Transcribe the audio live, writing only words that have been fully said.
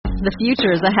The future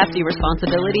is a hefty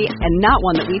responsibility and not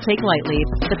one that we take lightly.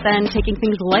 But then taking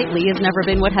things lightly has never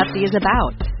been what Hefty is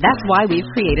about. That's why we've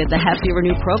created the Hefty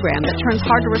Renew program that turns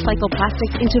hard-to-recycle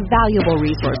plastics into valuable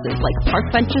resources like park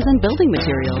benches and building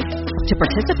materials. To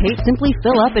participate, simply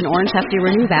fill up an orange Hefty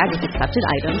Renew bag with accepted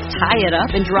items, tie it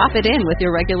up, and drop it in with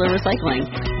your regular recycling.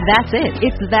 That's it.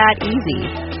 It's that easy.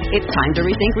 It's time to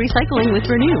rethink recycling with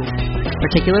Renew.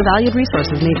 Particular valued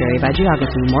resources may vary by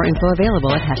geography. More info available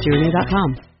at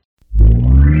heftyrenew.com.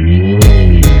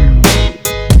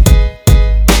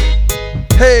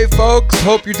 Hey folks,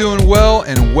 hope you're doing well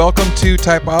and welcome to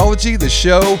Typology, the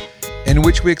show in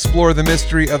which we explore the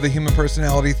mystery of the human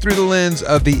personality through the lens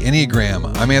of the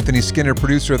Enneagram. I'm Anthony Skinner,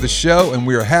 producer of the show, and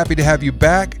we are happy to have you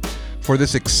back for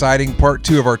this exciting part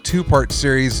 2 of our 2-part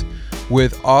series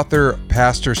with author,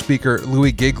 pastor, speaker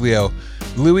Louie Giglio.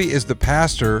 Louie is the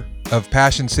pastor of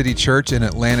Passion City Church in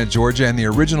Atlanta, Georgia, and the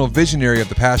original visionary of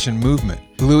the Passion Movement.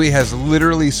 Louie has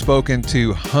literally spoken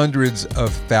to hundreds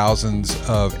of thousands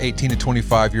of 18 to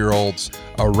 25-year-olds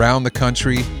around the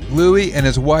country. Louie and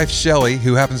his wife, Shelley,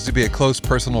 who happens to be a close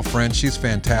personal friend, she's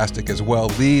fantastic as well,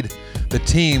 lead the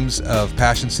teams of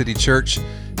Passion City Church,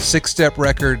 6-Step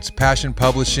Records, Passion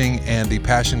Publishing, and the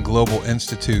Passion Global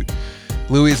Institute.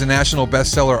 Louie is a national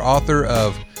bestseller author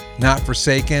of Not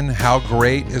Forsaken, How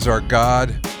Great Is Our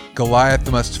God, Goliath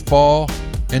Must Fall,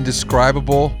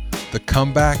 Indescribable, The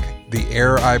Comeback, The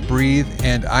Air I Breathe,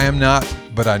 and I Am Not,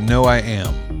 But I Know I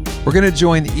Am. We're going to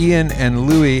join Ian and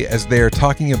Louie as they are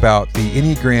talking about the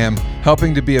Enneagram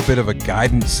helping to be a bit of a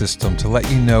guidance system to let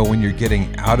you know when you're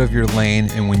getting out of your lane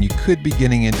and when you could be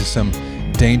getting into some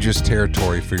dangerous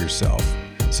territory for yourself.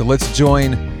 So let's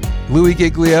join Louie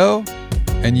Giglio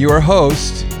and your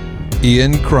host,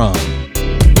 Ian Crum.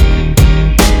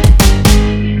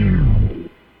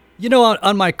 You know,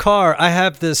 on my car, I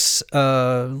have this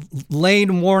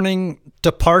lane warning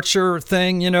departure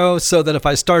thing, so that if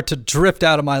I start to drift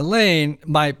out of my lane,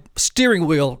 my steering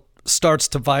wheel starts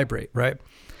to vibrate, right?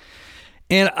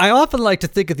 And I often like to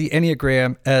think of the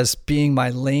Enneagram as being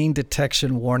my lane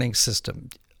detection warning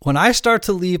system. When I start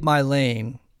to leave my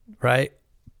lane, right,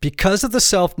 because of the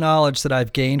self-knowledge that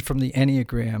I've gained from the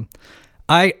Enneagram,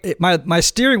 my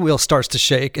steering wheel starts to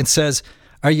shake and says,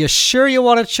 are you sure you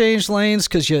want to change lanes?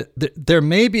 Because there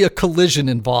may be a collision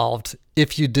involved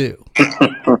if you do,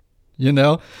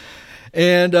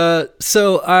 And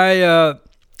so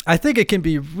I think it can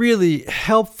be really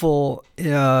helpful,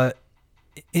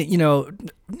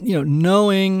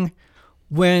 knowing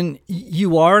when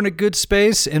you are in a good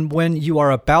space and when you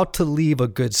are about to leave a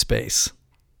good space,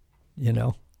 Yeah.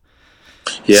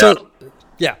 So,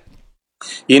 yeah.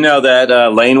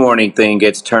 That lane warning thing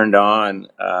gets turned on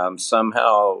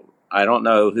somehow. I don't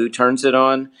know who turns it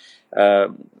on.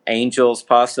 Angels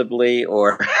possibly,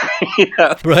 or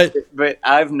Right. But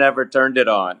I've never turned it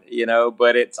on.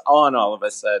 But it's on all of a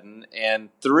sudden. And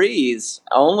threes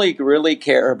only really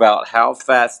care about how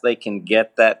fast they can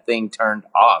get that thing turned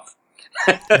off.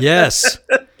 Yes.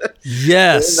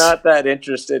 Yes. They're not that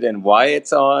interested in why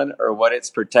it's on or what it's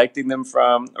protecting them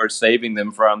from or saving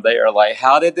them from. They are like,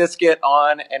 how did this get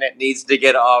on? And it needs to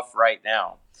get off right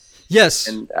now. Yes.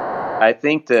 And I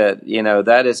think that,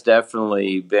 that has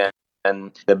definitely been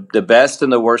the best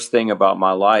and the worst thing about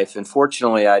my life. And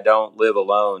fortunately, I don't live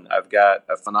alone. I've got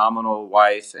a phenomenal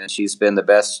wife, and she's been the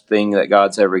best thing that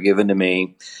God's ever given to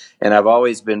me. And I've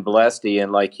always been blessed,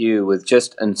 Ian, like you, with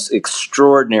just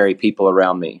extraordinary people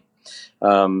around me.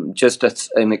 Just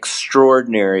an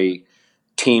extraordinary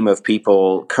team of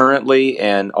people currently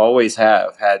and always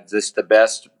have had just the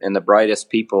best and the brightest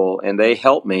people. And they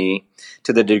help me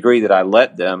to the degree that I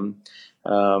let them,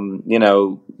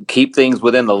 keep things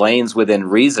within the lanes within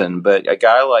reason. But a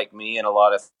guy like me and a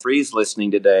lot of threes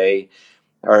listening today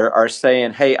are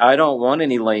saying, hey, I don't want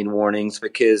any lane warnings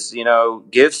because,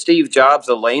 give Steve Jobs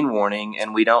a lane warning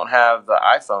and we don't have the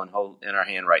iPhone in our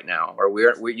hand right now, or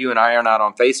you and I are not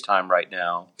on FaceTime right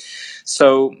now.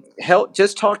 So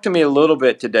just talk to me a little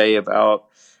bit today about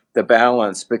the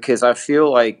balance, because I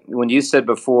feel like when you said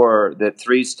before that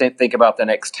threes think about the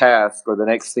next task or the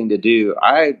next thing to do,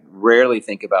 I rarely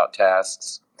think about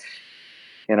tasks.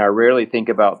 And I rarely think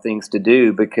about things to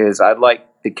do because I'd like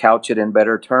to couch it in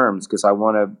better terms because I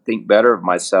want to think better of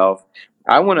myself.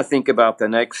 I want to think about the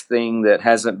next thing that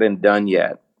hasn't been done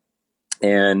yet.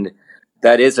 And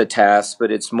that is a task,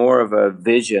 but it's more of a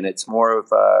vision. It's more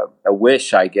of a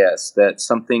wish, I guess, that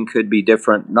something could be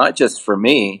different, not just for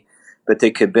me, but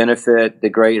that could benefit the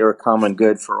greater common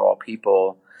good for all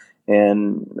people.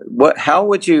 And how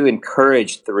would you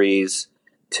encourage threes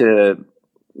to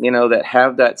that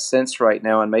have that sense right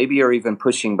now and maybe are even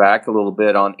pushing back a little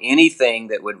bit on anything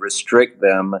that would restrict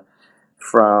them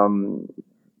from,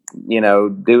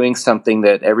 doing something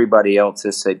that everybody else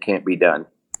has said can't be done?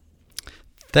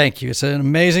 Thank you. It's an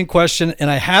amazing question, and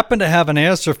I happen to have an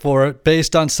answer for it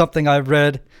based on something I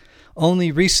read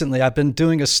only recently. I've been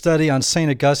doing a study on St.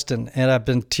 Augustine, and I've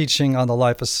been teaching on the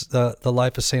life of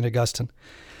St. Augustine.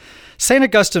 St.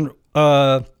 Augustine,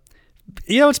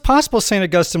 it's possible St.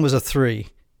 Augustine was a 3,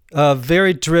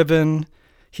 very driven.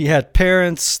 He had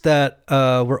parents that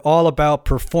were all about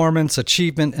performance,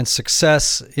 achievement, and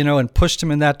success, and pushed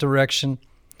him in that direction.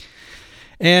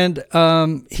 And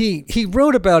he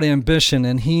wrote about ambition,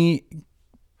 and he,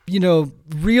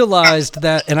 realized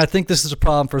that, and I think this is a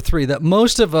problem for 3, that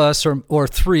most of us, or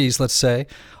 3s, let's say,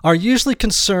 are usually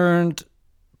concerned,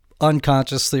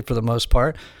 unconsciously for the most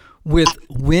part, with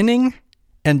winning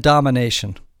and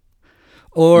domination.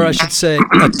 Or I should say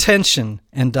attention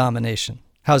and domination.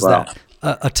 How's that?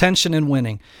 Attention and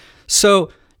winning.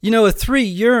 So, a 3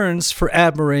 yearns for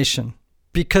admiration,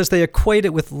 because they equate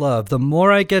it with love. The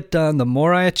more I get done, the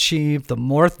more I achieve, the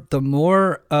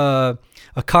more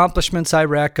accomplishments I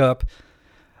rack up,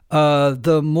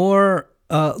 the more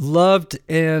loved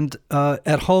and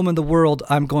at home in the world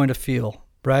I'm going to feel,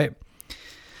 right?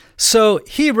 So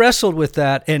he wrestled with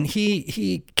that, and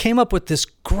he came up with this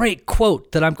great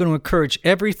quote that I'm going to encourage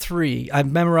every 3.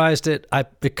 I've memorized it.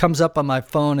 It comes up on my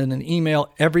phone in an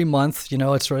email every month.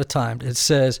 It's sort of timed. It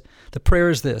says, the prayer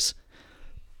is this: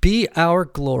 be our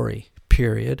glory,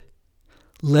 period.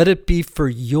 Let it be for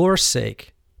your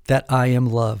sake that I am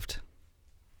loved.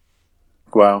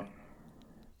 Wow.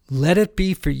 Let it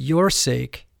be for your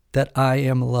sake that I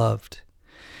am loved.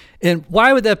 And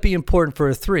why would that be important for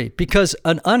a 3? Because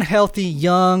an unhealthy,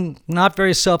 young, not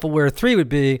very self-aware 3 would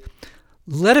be,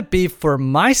 let it be for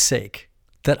my sake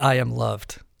that I am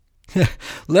loved.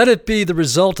 Let it be the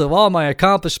result of all my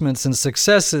accomplishments and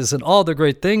successes and all the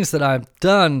great things that I've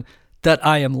done that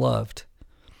I am loved.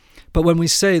 But when we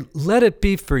say, let it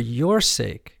be for your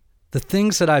sake, the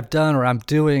things that I've done or I'm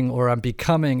doing or I'm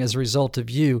becoming as a result of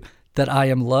you, that I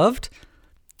am loved,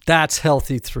 that's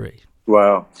healthy 3.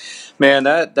 Wow. Man,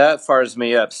 that fires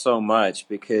me up so much,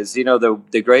 because,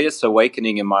 the greatest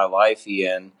awakening in my life,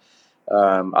 Ian,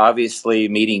 obviously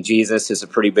meeting Jesus is a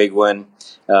pretty big one.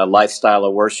 Lifestyle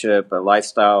of worship, a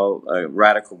lifestyle,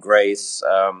 radical grace.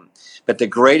 But the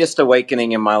greatest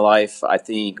awakening in my life, I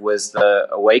think, was the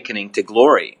awakening to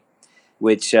glory,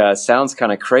 which sounds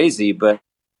kind of crazy, but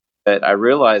I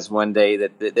realized one day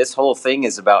that this whole thing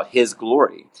is about His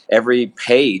glory. Every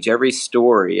page, every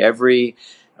story, every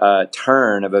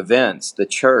turn of events, the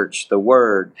church, the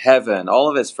word, heaven, all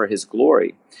of it's for His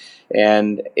glory.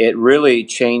 And it really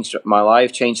changed my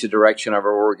life, changed the direction of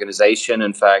our organization.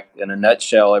 In fact, in a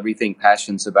nutshell, everything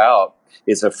Passion's about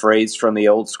is a phrase from the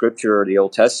Old Scripture, or the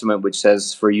Old Testament, which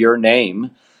says, for your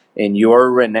name and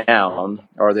your renown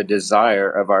are the desire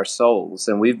of our souls.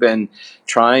 And we've been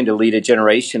trying to lead a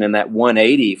generation in that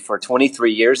 180 for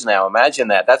 23 years now. Imagine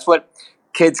that. That's what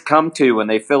kids come to when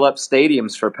they fill up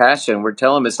stadiums for Passion. We're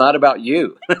telling them it's not about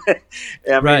you.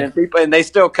 Right. And they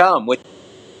still come, which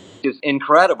is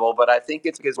incredible, but I think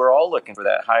it's because we're all looking for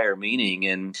that higher meaning.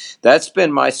 And that's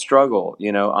been my struggle,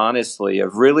 honestly,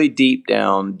 of really deep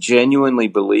down, genuinely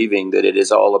believing that it is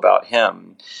all about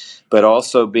Him, but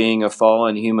also being a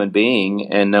fallen human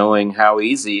being and knowing how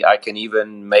easy I can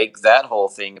even make that whole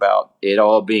thing about it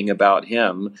all being about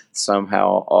Him,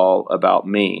 somehow all about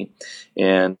me.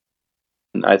 And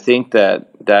I think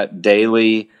that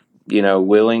daily,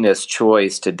 willingness,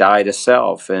 choice to die to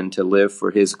self and to live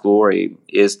for His glory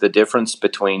is the difference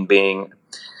between being,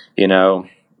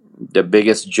 the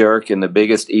biggest jerk and the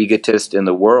biggest egotist in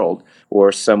the world,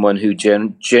 or someone who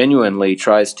genuinely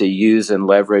tries to use and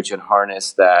leverage and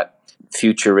harness that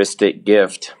futuristic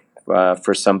gift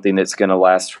for something that's going to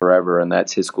last forever, and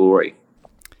that's His glory.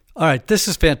 All right, this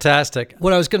is fantastic.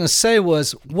 What I was going to say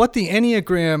was, what the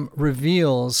Enneagram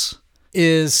reveals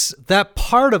is that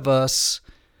part of us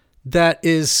that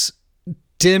is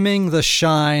dimming the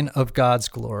shine of God's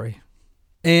glory.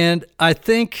 And I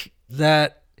think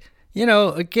that,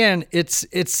 again, it's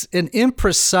an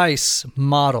imprecise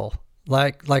model,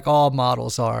 like all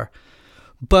models are.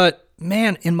 But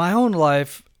man, in my own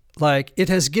life, it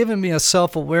has given me a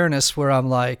self-awareness where I'm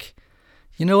like,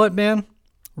 you know what, man?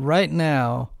 Right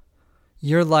now,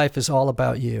 your life is all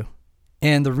about you.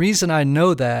 And the reason I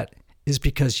know that is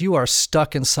because you are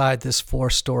stuck inside this 4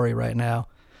 story right now.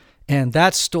 And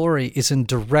that story is in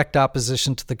direct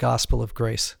opposition to the gospel of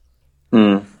grace.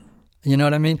 Mm. You know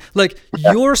what I mean?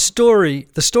 Your story,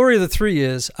 the story of the 3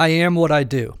 is, I am what I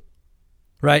do,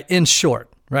 right? In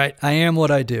short, right? I am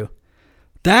what I do.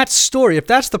 That story, if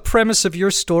that's the premise of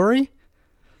your story,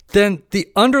 then the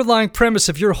underlying premise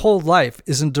of your whole life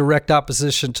is in direct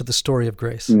opposition to the story of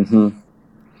grace. Mm-hmm.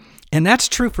 And that's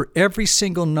true for every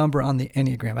single number on the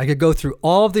Enneagram. I could go through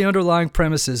all of the underlying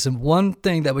premises, and one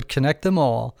thing that would connect them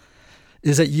all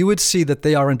is that you would see that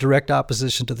they are in direct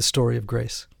opposition to the story of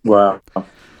grace. Wow.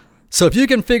 So if you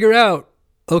can figure out,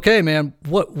 okay, man,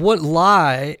 what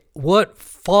lie, what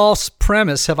false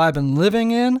premise have I been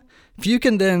living in? If you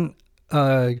can then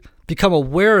become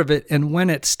aware of it, and when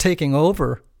it's taking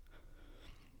over,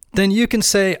 then you can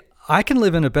say, I can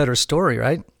live in a better story,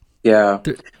 right? Yeah.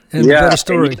 Better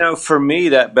story. And, for me,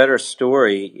 that better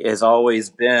story has always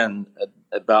been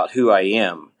about who I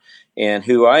am and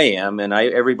who I am. And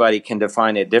everybody can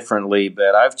define it differently,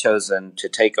 but I've chosen to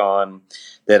take on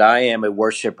that I am a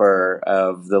worshiper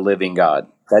of the living God.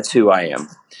 That's who I am.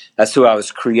 That's who I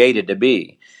was created to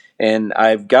be. And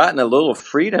I've gotten a little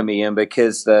freedom, Ian,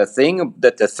 because the thing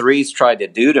that the threes tried to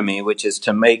do to me, which is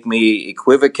to make me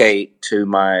equivocate to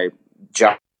my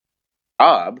job,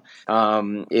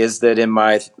 is that in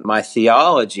my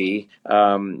theology,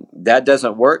 that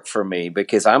doesn't work for me,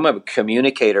 because I'm a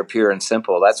communicator, pure and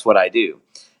simple. That's what I do.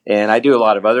 And I do a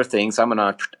lot of other things. I'm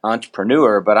an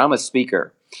entrepreneur, but I'm a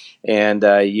speaker. And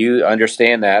you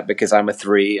understand that, because I'm a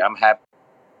three. I'm happy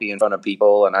in front of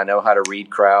people, and I know how to read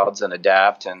crowds and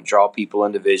adapt and draw people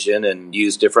into vision and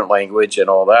use different language and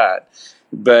all that.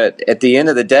 But at the end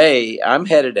of the day, I'm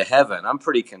headed to heaven. I'm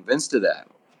pretty convinced of that.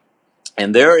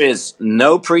 And there is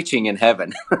no preaching in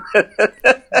heaven.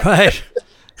 Right.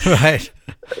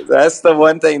 That's the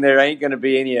one thing there ain't going to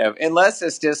be any of, unless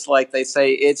it's just like they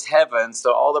say it's heaven,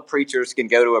 so all the preachers can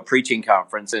go to a preaching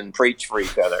conference and preach for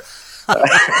each other.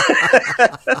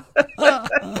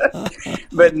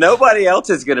 But nobody else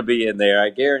is going to be in there, I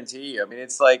guarantee you. I mean,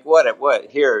 it's like, what?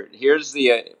 Here's the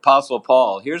Apostle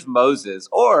Paul. Here's Moses.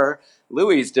 Or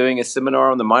Louie's doing a seminar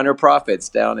on the minor prophets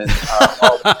down in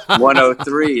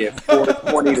 103 at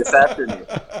 4:20 this afternoon.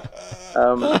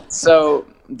 So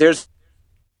there's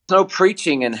no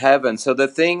preaching in heaven. So the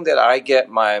thing that I get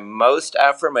my most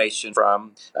affirmation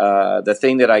from, the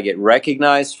thing that I get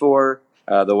recognized for,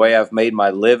 the way I've made my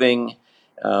living,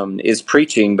 is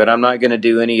preaching, but I'm not going to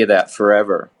do any of that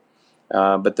forever.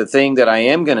 But the thing that I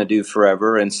am going to do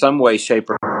forever, in some way, shape,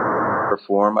 or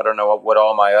form, I don't know what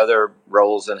all my other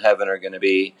roles in heaven are going to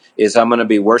be, is I'm going to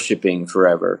be worshiping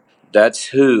forever. That's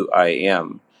who I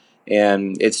am.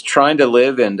 And it's trying to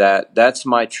live in that. That's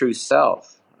my true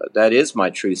self. That is my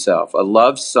true self, a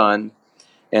loved son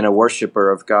and a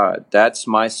worshiper of God. That's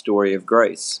my story of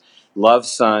grace. Loved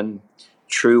son,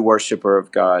 true worshiper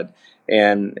of God.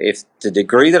 And if the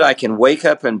degree that I can wake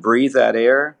up and breathe that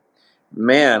air,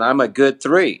 man, I'm a good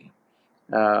three.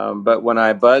 But when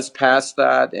I buzz past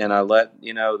that and I let,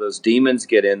 those demons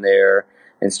get in there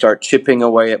and start chipping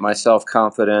away at my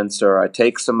self-confidence, or I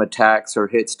take some attacks or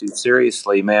hits too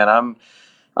seriously, man,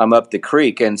 I'm up the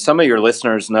creek. And some of your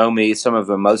listeners know me. Some of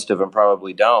them, most of them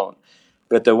probably don't.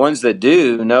 But the ones that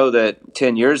do know that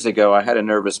 10 years ago I had a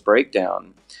nervous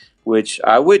breakdown, which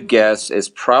I would guess is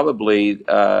probably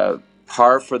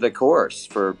par for the course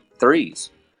for threes.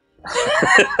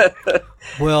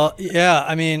 Well, yeah.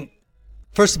 I mean,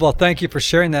 first of all, thank you for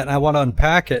sharing that, and I want to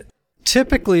unpack it.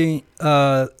 Typically,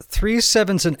 3s,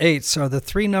 7s, and 8s are the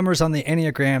three numbers on the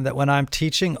Enneagram that when I'm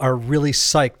teaching are really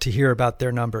psyched to hear about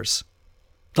their numbers.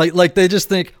 Like they just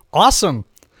think, awesome,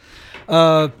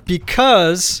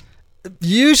 because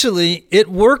usually it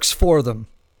works for them,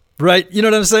 right? You know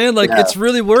what I'm saying? Like, It's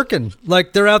really working.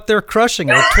 Like, they're out there crushing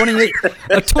it.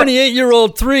 A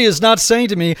 28-year-old 3 is not saying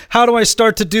to me, how do I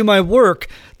start to do my work?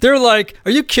 They're like,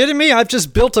 are you kidding me? I've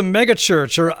just built a mega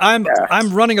church, or I'm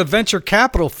running a venture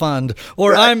capital fund,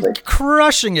 or I'm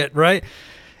crushing it, right?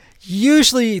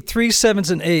 Usually 3s, 7s,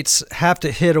 and 8s have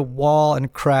to hit a wall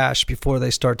and crash before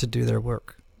they start to do their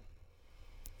work.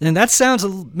 And that sounds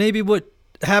maybe what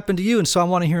happened to you, and so I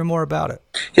want to hear more about it.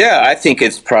 Yeah, I think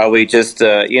it's probably just,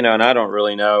 and I don't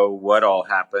really know what all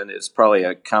happened. It's probably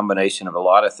a combination of a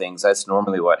lot of things. That's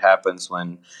normally what happens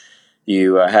when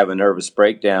you have a nervous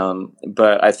breakdown.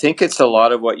 But I think it's a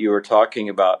lot of what you were talking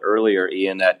about earlier,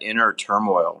 Ian, that inner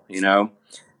turmoil.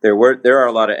 There are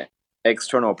a lot of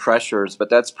external pressures,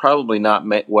 but that's probably not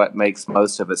what makes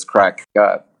most of us crack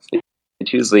up.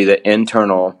 It's usually the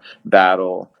internal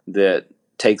battle that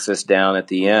takes us down at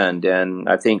the end. And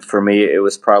I think for me, it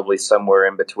was probably somewhere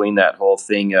in between that whole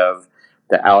thing of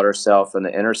the outer self and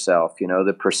the inner self,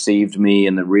 the perceived me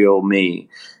and the real me,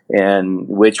 and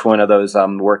which one of those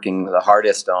I'm working the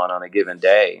hardest on a given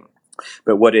day.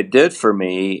 But what it did for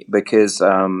me, because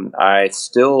I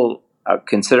still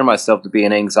consider myself to be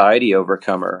an anxiety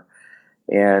overcomer.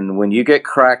 And when you get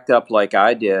cracked up like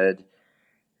I did,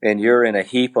 and you're in a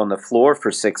heap on the floor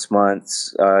for 6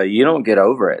 months, you don't get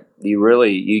over it.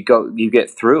 You get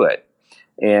through it.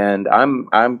 And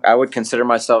I would consider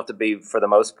myself to be, for the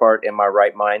most part, in my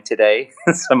right mind today.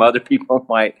 Some other people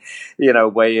might,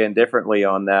 weigh in differently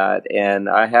on that. And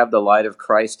I have the light of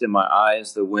Christ in my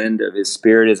eyes. The wind of His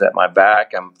Spirit is at my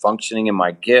back. I'm functioning in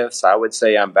my gifts. I would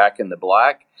say I'm back in the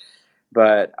black,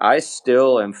 but I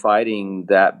still am fighting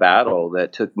that battle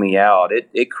that took me out.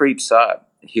 It creeps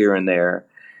up here and there,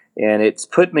 and it's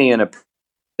put me in a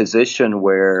position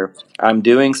where I'm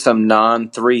doing some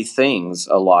non-3 things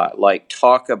a lot, like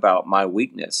talk about my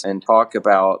weakness and talk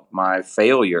about my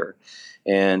failure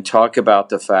and talk about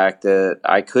the fact that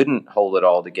I couldn't hold it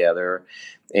all together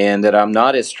and that I'm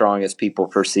not as strong as people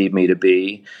perceive me to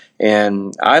be.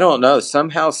 And I don't know,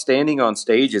 somehow standing on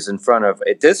stages in front of,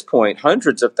 at this point,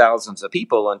 hundreds of thousands of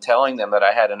people and telling them that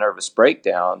I had a nervous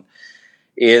breakdown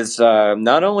is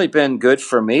not only been good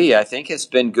for me, I think it's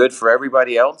been good for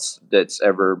everybody else that's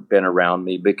ever been around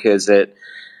me, because it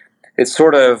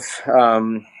sort of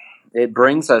it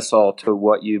brings us all to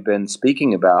what you've been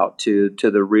speaking about, to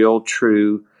the real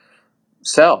true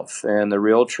self. And the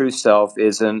real true self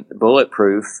isn't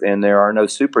bulletproof, and there are no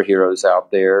superheroes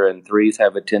out there, and 3s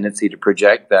have a tendency to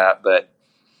project that, but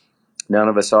none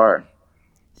of us are.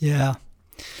 Yeah.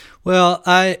 Well,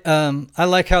 I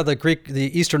like how the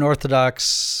Eastern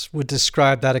Orthodox would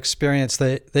describe that experience.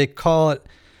 They call it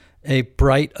a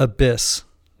bright abyss,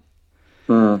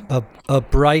 a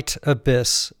bright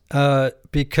abyss,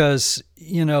 because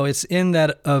it's in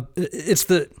that it's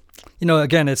the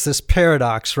again, it's this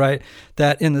paradox, right?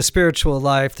 That in the spiritual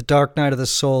life, the dark night of the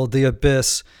soul, the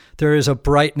abyss, there is a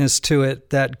brightness to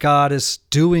it, that God is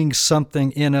doing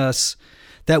something in us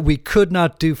that we could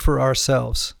not do for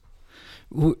ourselves,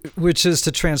 which is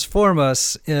to transform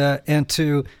us and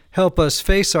to help us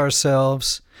face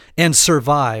ourselves and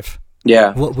survive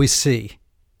what we see,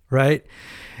 right?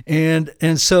 And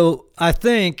so I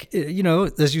think,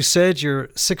 as you said, you're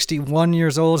 61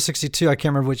 years old, 62, I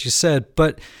can't remember what you said,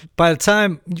 but by the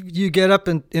time you get up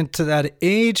into that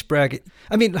age bracket,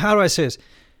 I mean, how do I say this?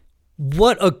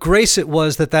 What a grace it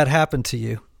was that happened to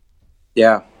you.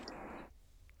 Yeah.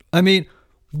 I mean,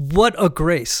 what a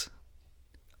grace.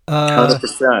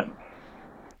 100%.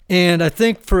 And I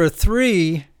think for a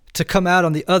 3 to come out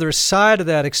on the other side of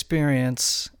that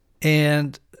experience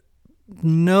and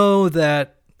know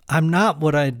that I'm not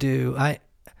what I do. I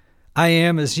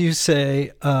am, as you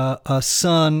say, a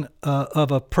son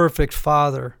of a perfect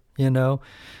father. That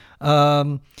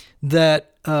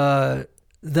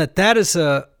is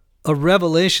a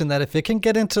revelation that, if it can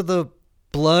get into the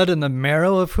blood and the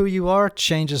marrow of who you are,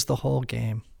 changes the whole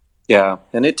game. Yeah,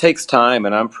 and it takes time,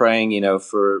 and I'm praying,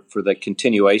 for the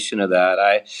continuation of that.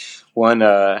 I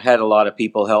had a lot of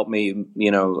people help me,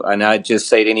 and I just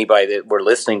say to anybody that were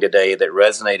listening today that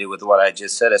resonated with what I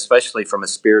just said, especially from a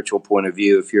spiritual point of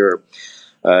view, if you're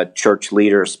a church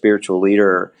leader, a spiritual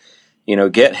leader,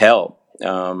 get help,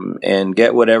 and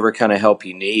get whatever kind of help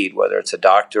you need, whether it's a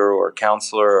doctor or a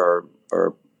counselor or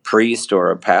a priest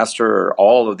or a pastor or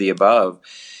all of the above.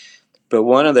 But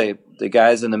one of the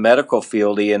guys in the medical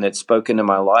field, Ian, that spoke into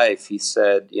my life, he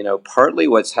said, partly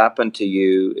what's happened to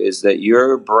you is that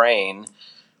your brain,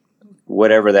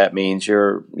 whatever that means,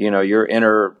 your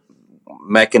inner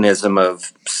mechanism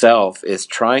of self is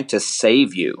trying to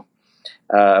save you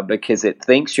because it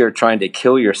thinks you're trying to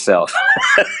kill yourself.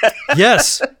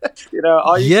 Yes.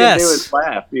 All you can do is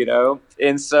laugh,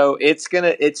 and so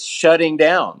it's shutting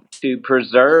down to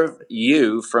preserve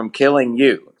you from killing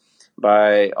you.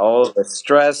 By all the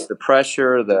stress, the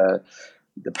pressure, the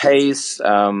pace,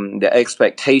 the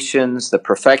expectations, the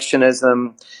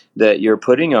perfectionism that you're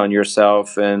putting on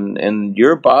yourself, and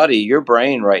your body, your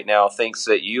brain right now thinks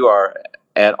that you are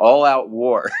at all-out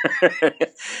war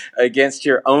against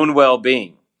your own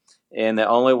well-being. And the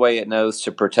only way it knows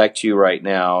to protect you right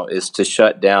now is to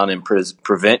shut down and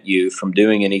prevent you from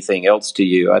doing anything else to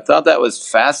you. I thought that was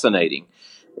fascinating.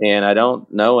 And I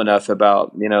don't know enough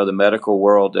about, the medical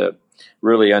world to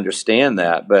really understand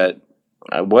that, but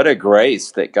what a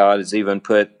grace that God has even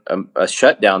put a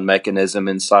shutdown mechanism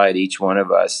inside each one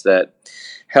of us that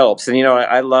helps. And,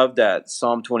 I love that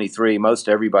Psalm 23. Most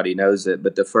everybody knows it,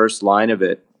 but the first line of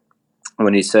it,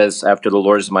 when he says, after the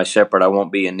Lord is my shepherd, I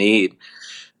won't be in need,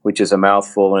 which is a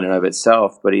mouthful in and of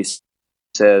itself, but he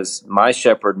says, my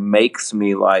shepherd makes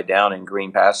me lie down in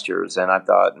green pastures. And I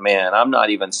thought, man, I'm not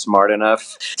even smart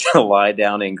enough to lie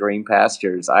down in green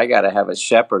pastures. I got to have a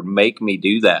shepherd make me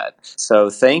do that. So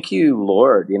thank you,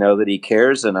 Lord, that he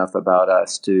cares enough about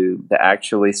us to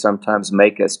actually sometimes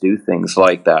make us do things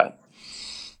like that.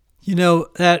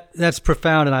 That's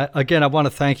profound. And I want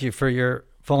to thank you for your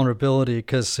vulnerability,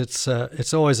 because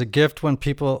it's always a gift when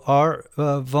people are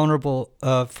vulnerable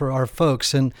for our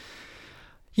folks. And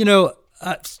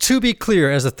to be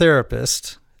clear, as a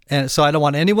therapist, and so I don't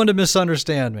want anyone to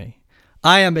misunderstand me,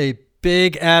 I am a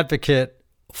big advocate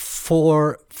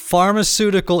for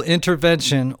pharmaceutical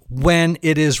intervention when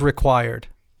it is required,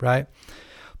 right?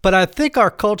 But I think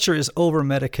our culture is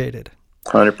over-medicated.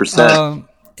 100%.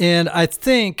 And I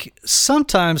think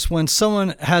sometimes when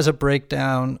someone has a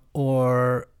breakdown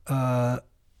or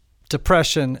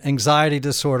depression, anxiety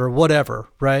disorder, whatever,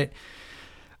 right,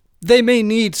 they may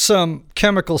need some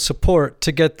chemical support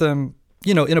to get them,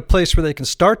 in a place where they can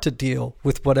start to deal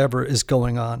with whatever is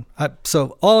going on.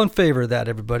 So all in favor of that,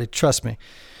 everybody, trust me.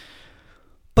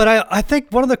 But I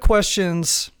think one of the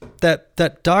questions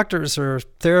that doctors or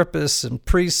therapists and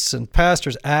priests and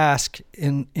pastors ask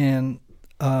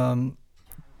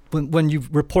when you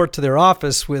report to their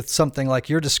office with something like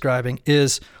you're describing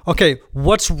is, okay,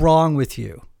 what's wrong with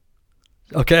you?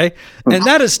 Okay. And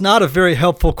that is not a very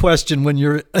helpful question when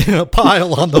you're in a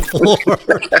pile on the floor.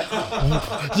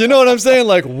 You know what I'm saying?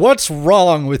 Like, what's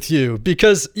wrong with you?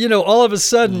 Because, all of a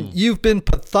sudden you've been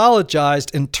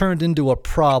pathologized and turned into a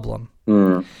problem.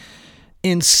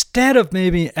 Instead of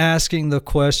maybe asking the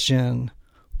question,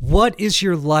 what is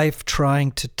your life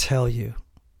trying to tell you?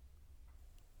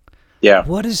 Yeah.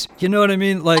 What is, you know what I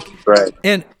mean? Like, right.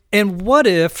 And what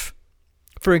if,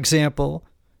 for example,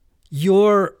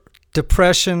 your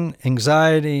depression,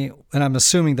 anxiety, and I'm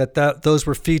assuming that those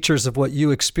were features of what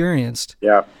you experienced.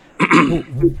 Yeah.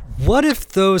 What if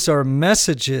those are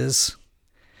messages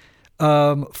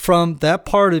from that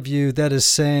part of you that is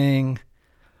saying,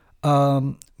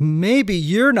 maybe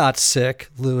you're not sick,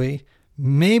 Louie.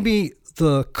 Maybe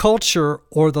the culture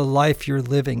or the life you're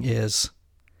living is.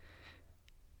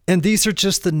 And these are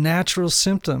just the natural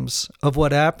symptoms of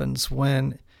what happens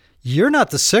when you're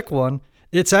not the sick one.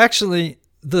 It's actually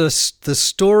the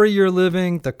story you're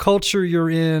living, the culture you're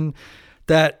in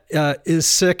that is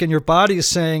sick, and your body is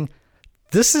saying,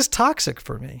 this is toxic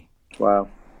for me. Wow.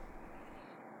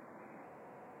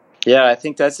 Yeah, I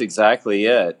think that's exactly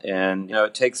it. And,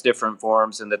 it takes different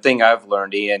forms. And the thing I've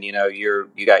learned, Ian, you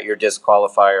got your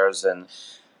disqualifiers, and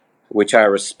which I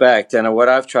respect. And what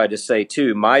I've tried to say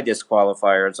too, my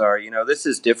disqualifiers are, this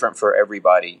is different for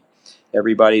everybody.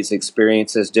 Everybody's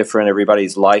experience is different.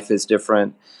 Everybody's life is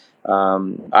different.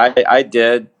 I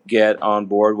did get on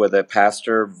board with a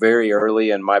pastor very early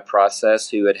in my process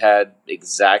who had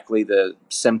exactly the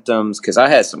symptoms, because I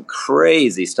had some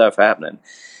crazy stuff happening.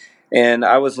 And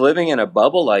I was living in a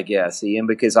bubble, I guess, Ian,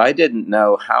 because I didn't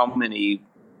know how many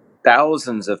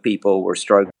thousands of people were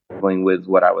struggling with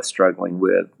what I was struggling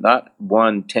with. Not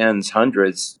one, tens,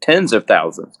 hundreds, tens of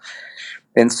thousands.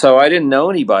 And so I didn't know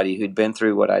anybody who'd been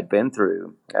through what I'd been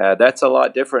through. That's a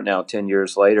lot different now, 10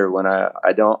 years later, when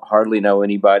I don't hardly know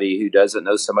anybody who doesn't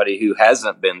know somebody who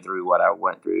hasn't been through what I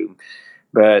went through.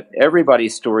 But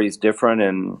everybody's story is different,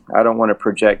 and I don't want to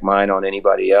project mine on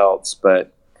anybody else.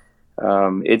 But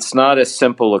it's not a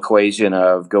simple equation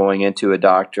of going into a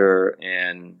doctor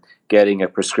and getting a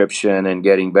prescription and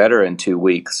getting better in 2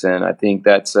 weeks. And I think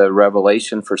that's a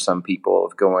revelation for some people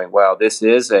of going, wow, this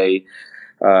is a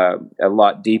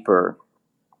lot deeper,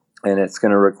 and it's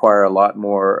going to require a lot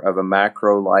more of a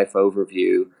macro life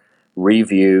overview,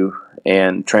 review,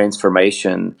 and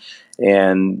transformation.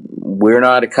 And we're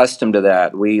not accustomed to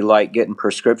that. We like getting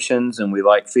prescriptions and we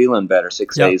like feeling better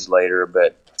 6 days later,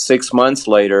 but 6 months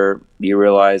later, you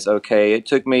realize, okay, it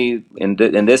took me, in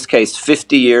this case,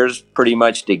 50 years pretty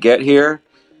much to get here.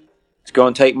 It's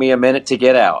going to take me a minute to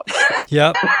get out.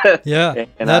 Yep. Yeah.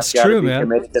 And that's I've got true, to be man.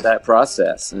 committed to that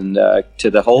process and to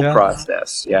the whole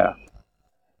process. Yeah.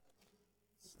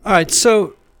 All right.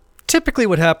 So typically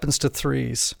what happens to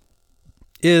threes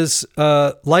is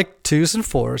like twos and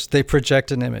fours, they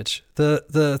project an image.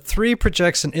 The three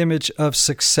projects an image of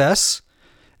success,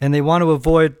 and they want to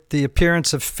avoid the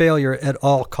appearance of failure at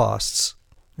all costs.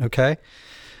 Okay?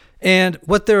 And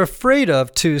what they're afraid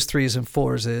of, twos, threes, and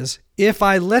fours, is if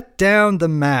I let down the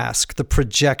mask, the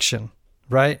projection,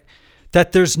 right,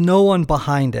 that there's no one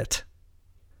behind it.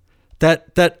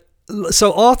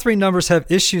 So all three numbers have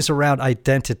issues around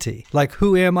identity, like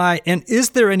who am I, and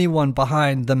is there anyone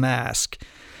behind the mask?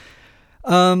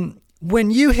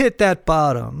 When you hit that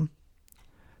bottom,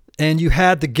 and you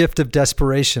had the gift of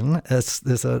desperation, as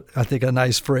is I think a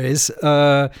nice phrase,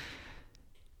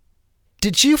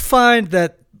 did you find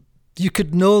that you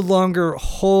could no longer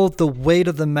hold the weight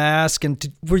of the mask,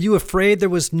 and were you afraid there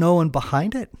was no one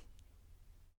behind it?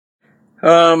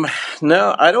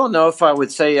 No, I don't know if I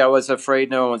would say I was afraid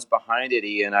no one's behind it,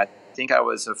 Ian. I think I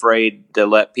was afraid to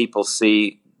let people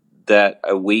see that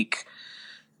a weak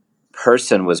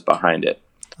person was behind it,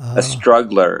 a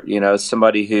struggler,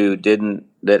 somebody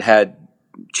that had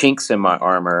chinks in my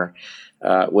armor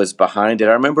was behind it.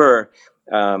 I remember,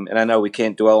 and I know we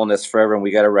can't dwell on this forever and we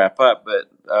got to wrap up,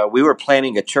 but we were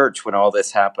planning a church when all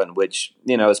this happened, which,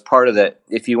 is part of that.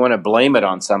 If you want to blame it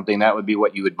on something, that would be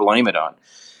what you would blame it on.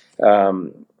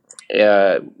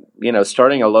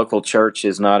 Starting a local church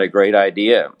is not a great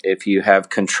idea if you have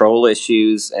control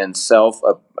issues and self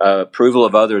approval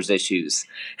of others issues,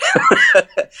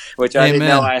 which I didn't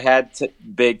know I had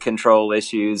big control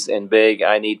issues and big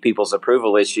I need people's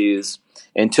approval issues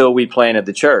until we planted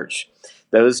the church.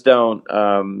 Those don't,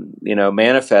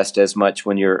 manifest as much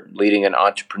when you're leading an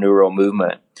entrepreneurial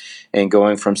movement and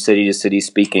going from city to city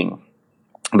speaking.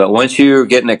 But once you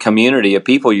get in a community of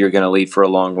people you're going to lead for a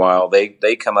long while,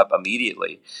 they come up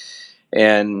immediately.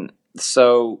 And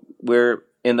so we're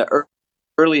in the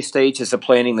early stages of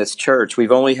planning this church.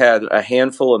 We've only had a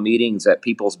handful of meetings at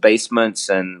people's basements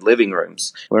and living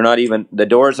rooms. The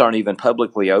doors aren't even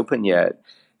publicly open yet.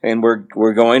 And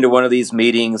we're going to one of these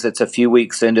meetings. It's a few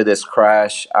weeks into this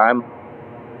crash. I'm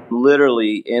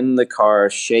literally in the car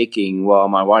shaking while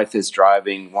my wife is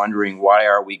driving, wondering, why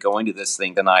are we going to this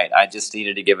thing tonight? I just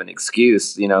needed to give an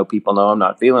excuse. People know I'm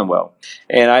not feeling well.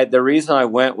 And the reason I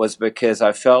went was because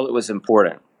I felt it was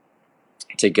important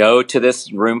to go to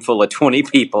this room full of 20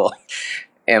 people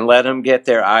and let them get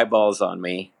their eyeballs on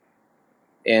me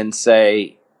and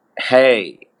say,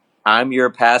 hey, I'm your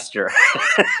pastor.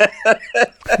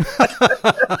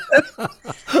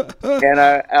 And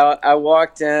I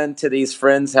walked into these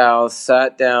friends' house,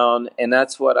 sat down, and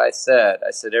that's what I said. I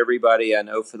said, everybody I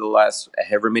know for the last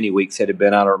however many weeks it had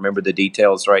been, I don't remember the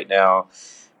details right now,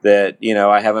 that,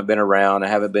 I haven't been around, I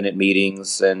haven't been at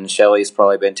meetings, and Shelley's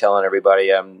probably been telling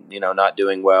everybody I'm, not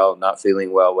doing well, not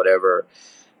feeling well, whatever.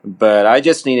 But I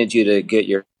just needed you to get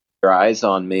your eyes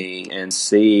on me and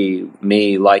see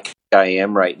me like I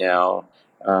am right now.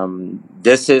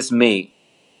 This is me.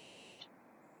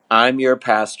 I'm your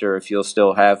pastor if you'll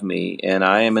still have me, and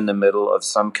I am in the middle of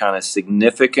some kind of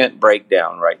significant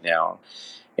breakdown right now.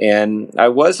 And I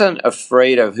wasn't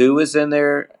afraid of who was in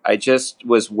there. I just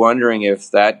was wondering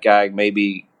if that guy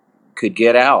maybe could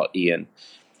get out, Ian.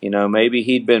 Maybe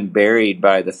he'd been buried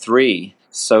by the three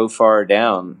so far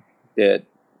down that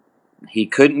he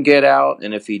couldn't get out,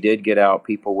 and if he did get out,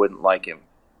 people wouldn't like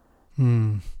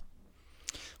him.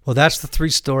 Well, that's the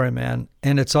three story, man.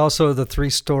 And it's also the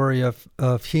three story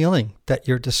of healing that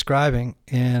you're describing.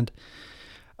 And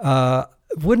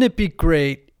wouldn't it be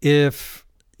great if,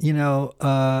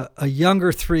 a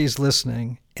younger three's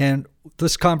listening and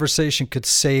this conversation could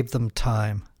save them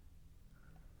time?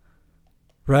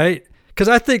 Right? Because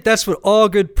I think that's what all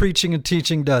good preaching and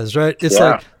teaching does, right? It's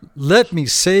like, let me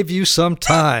save you some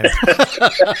time.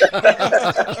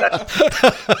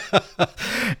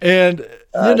 And,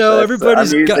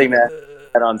 everybody's I'm using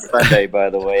that on Sunday, by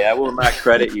the way. I will not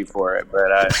credit you for it, but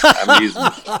I'm using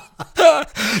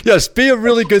it. Yes, be a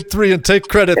really good three and take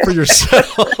credit for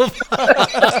yourself.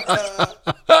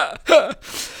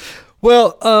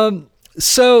 Well,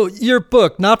 so your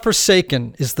book, Not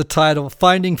Forsaken, is the title,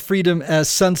 Finding Freedom as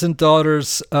Sons and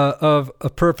Daughters of a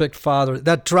Perfect Father.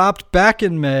 That dropped back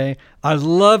in May. I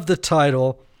love the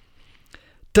title.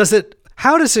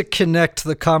 How does it connect to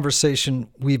the conversation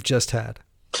we've just had?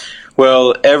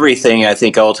 Well, everything, I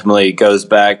think, ultimately goes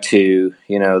back to,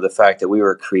 the fact that we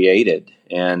were created.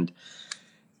 And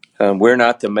we're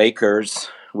not the makers,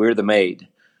 we're the made.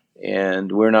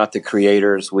 And we're not the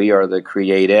creators, we are the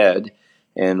created.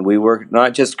 And we were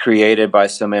not just created by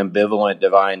some ambivalent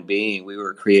divine being, we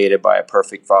were created by a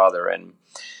perfect Father. And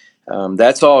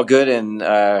that's all good and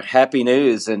happy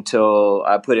news until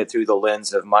I put it through the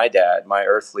lens of my dad, my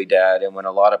earthly dad. And when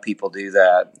a lot of people do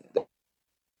that,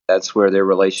 that's where their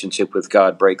relationship with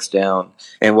God breaks down.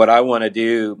 And what I want to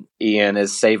do, Ian,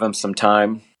 is save them some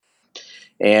time.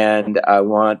 And I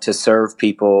want to serve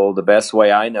people the best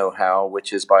way I know how,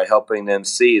 which is by helping them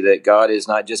see that God is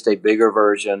not just a bigger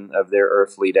version of their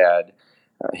earthly dad.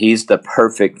 He's the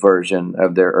perfect version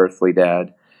of their earthly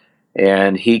dad.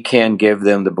 And he can give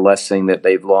them the blessing that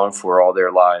they've longed for all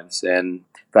their lives. And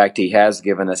in fact, he has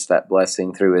given us that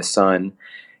blessing through his son.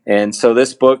 And so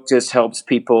this book just helps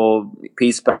people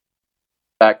piece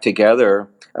back together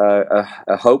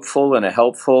a hopeful and a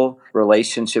helpful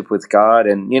relationship with God.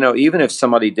 And, even if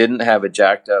somebody didn't have a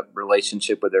jacked up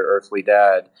relationship with their earthly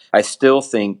dad, I still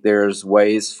think there's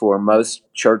ways for most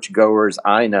churchgoers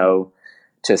I know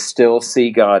to still see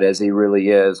God as he really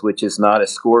is, which is not a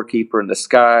scorekeeper in the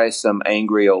sky, some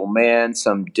angry old man,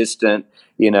 some distant,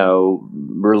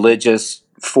 religious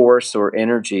force or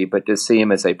energy, but to see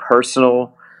him as a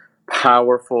personal,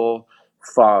 powerful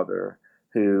Father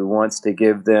who wants to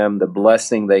give them the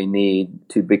blessing they need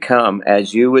to become,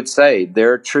 as you would say,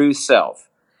 their true self,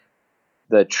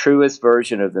 the truest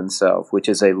version of themselves, which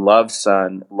is a loved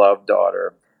son, loved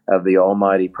daughter of the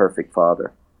Almighty Perfect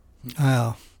Father.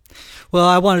 Wow. Well,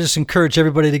 I want to just encourage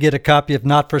everybody to get a copy of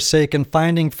Not Forsaken,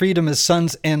 Finding Freedom as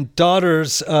Sons and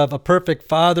Daughters of a Perfect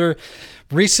Father.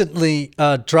 Recently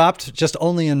dropped just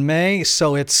only in May,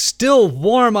 so it's still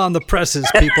warm on the presses,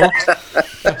 people.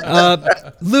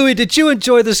 Louie, did you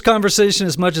enjoy this conversation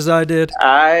as much as I did?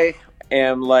 I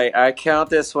count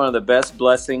this one of the best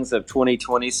blessings of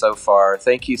 2020 so far.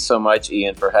 Thank you so much,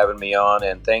 Ian, for having me on,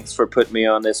 and thanks for putting me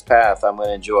on this path. I'm going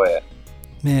to enjoy it.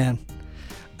 Man,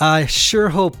 I sure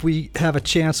hope we have a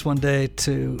chance one day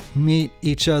to meet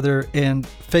each other and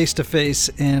face to face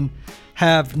and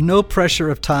have no pressure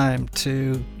of time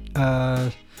to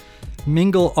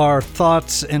mingle our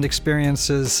thoughts and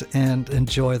experiences and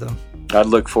enjoy them. I'd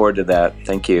look forward to that.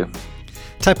 Thank you.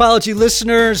 Typology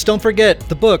listeners, don't forget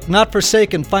the book, Not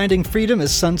Forsaken, Finding Freedom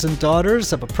as Sons and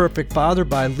Daughters of a Perfect Father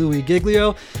by Louie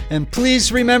Giglio. And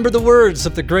please remember the words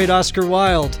of the great Oscar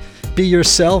Wilde, be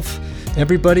yourself,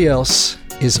 everybody else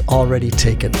is already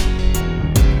taken.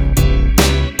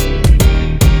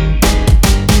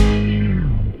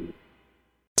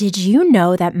 Did you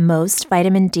know that most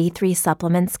vitamin D3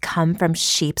 supplements come from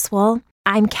sheep's wool?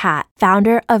 I'm Kat,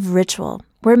 founder of Ritual.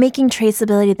 We're making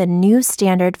traceability the new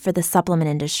standard for the supplement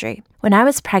industry. When I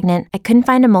was pregnant, I couldn't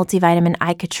find a multivitamin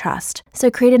I could trust, so I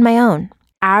created my own.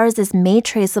 Ours is made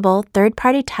traceable,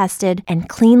 third-party tested, and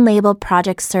clean label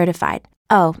project certified.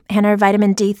 Oh, and our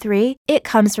vitamin D3? It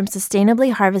comes from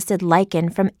sustainably harvested lichen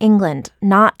from England,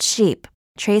 not sheep.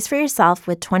 Trace for yourself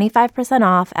with 25%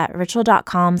 off at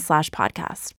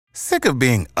ritual.com/podcast. Sick of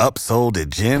being upsold at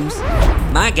gyms?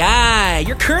 My guy,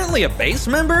 you're currently a base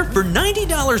member? For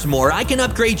 $90 more, I can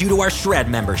upgrade you to our Shred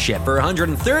membership. For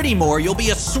 $130 more, you'll be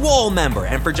a Swole member.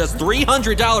 And for just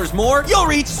 $300 more, you'll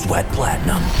reach Sweat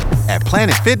Platinum. At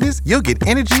Planet Fitness, you'll get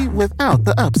energy without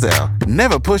the upsell.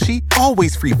 Never pushy,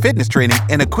 always free fitness training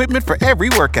and equipment for every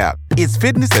workout. It's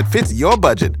fitness that fits your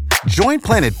budget. Join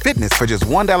Planet Fitness for just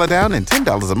 $1 down and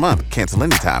 $10 a month. Cancel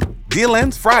anytime. Deal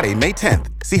ends Friday, May 10th.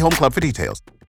 See Home Club for details.